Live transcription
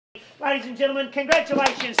Ladies and gentlemen,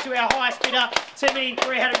 congratulations to our highest bidder,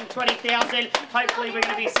 $2,320,000. Hopefully we're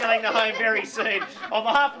going to be selling the home very soon. On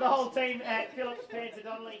behalf of the whole team at Phillips Panzer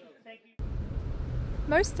Donnelly, thank you.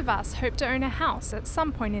 Most of us hope to own a house at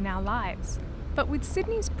some point in our lives, but with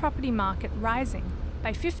Sydney's property market rising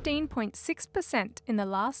by 15.6% in the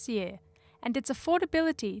last year, and its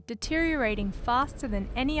affordability deteriorating faster than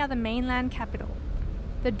any other mainland capital,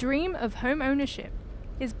 the dream of home ownership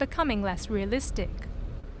is becoming less realistic.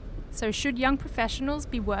 So should young professionals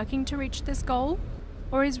be working to reach this goal,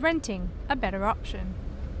 or is renting a better option?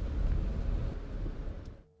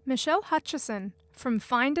 Michelle Hutchison from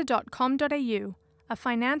finder.com.au, a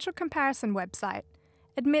financial comparison website,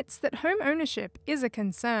 admits that home ownership is a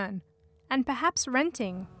concern, and perhaps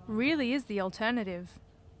renting really is the alternative.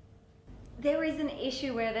 There is an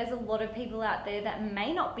issue where there's a lot of people out there that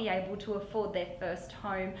may not be able to afford their first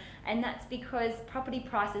home, and that's because property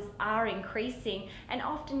prices are increasing, and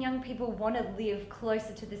often young people want to live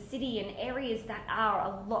closer to the city in areas that are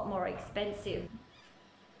a lot more expensive.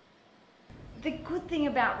 The good thing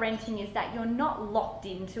about renting is that you're not locked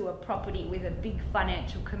into a property with a big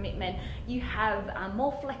financial commitment. You have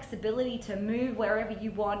more flexibility to move wherever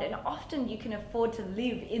you want, and often you can afford to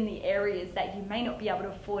live in the areas that you may not be able to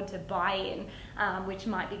afford to buy in, which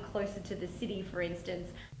might be closer to the city, for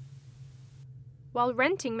instance. While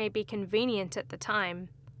renting may be convenient at the time,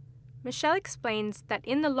 Michelle explains that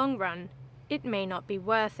in the long run, it may not be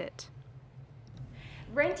worth it.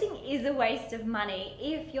 Renting is a waste of money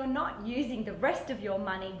if you're not using the rest of your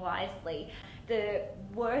money wisely. The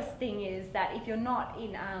worst thing is that if you're not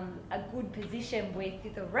in a good position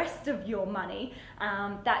with the rest of your money,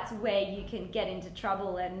 that's where you can get into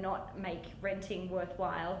trouble and not make renting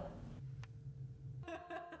worthwhile.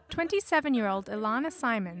 27-year-old Ilana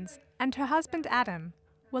Simons and her husband Adam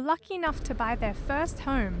were lucky enough to buy their first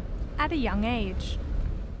home at a young age.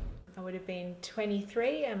 I would have been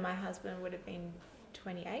 23 and my husband would have been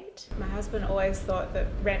 28. My husband always thought that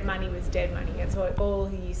rent money was dead money. That's all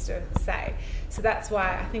he used to say. So that's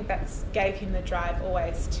why I think that's gave him the drive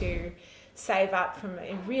always to save up from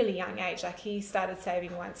a really young age. Like, he started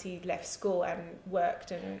saving once he left school and worked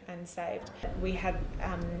and saved. We had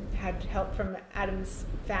had help from Adam's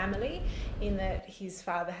family in that his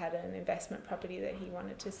father had an investment property that he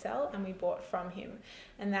wanted to sell, and we bought from him,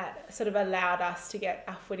 and that sort of allowed us to get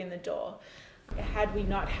our foot in the door. Had we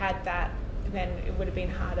not had that, then it would have been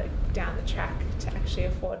harder down the track to actually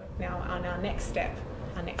afford now on our next step,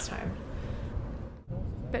 our next home.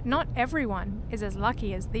 But not everyone is as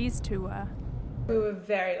lucky as these two were. We were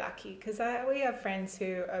very lucky because we have friends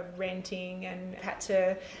who are renting and had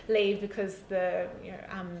to leave because the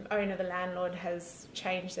owner, the landlord, has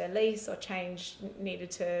changed their lease or needed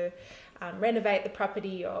to renovate the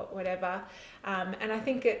property or whatever. And I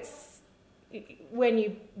think it's when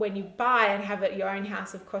you buy and have your own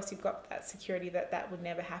house, of course you've got that security that would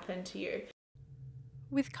never happen to you.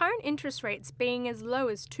 With current interest rates being as low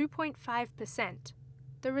as 2.5%,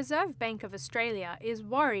 the Reserve Bank of Australia is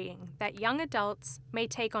worrying that young adults may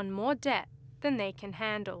take on more debt than they can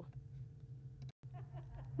handle.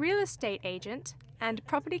 Real estate agent and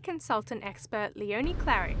property consultant expert Leonie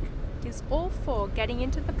Klaric is all for getting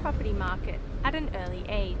into the property market at an early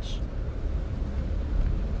age.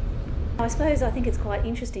 I think it's quite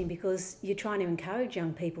interesting because you're trying to encourage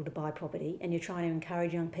young people to buy property and you're trying to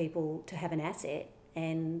encourage young people to have an asset,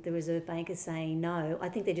 and the Reserve Bank is saying no. I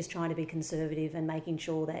think they're just trying to be conservative and making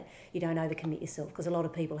sure that you don't overcommit yourself, because a lot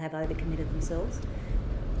of people have overcommitted themselves.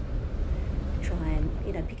 Try and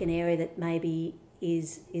pick an area that maybe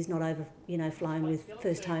is not overflowing with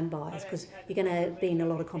first home buyers, because you're going to be in a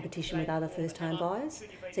lot of competition with other first home buyers.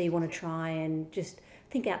 So you want to try and just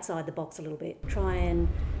think outside the box a little bit. Try and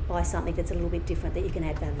buy something that's a little bit different that you can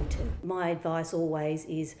add value to. My advice always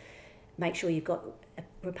is make sure you've got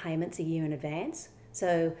repayments a year in advance.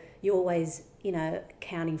 So you're always,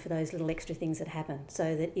 accounting for those little extra things that happen,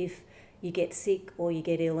 so that if you get sick or you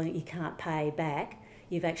get ill and you can't pay back,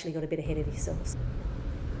 you've actually got a bit ahead of yourselves.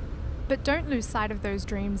 But don't lose sight of those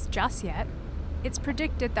dreams just yet. It's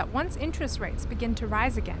predicted that once interest rates begin to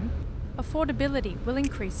rise again, affordability will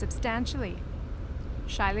increase substantially.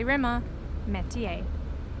 Shiley Rimmer, Metier.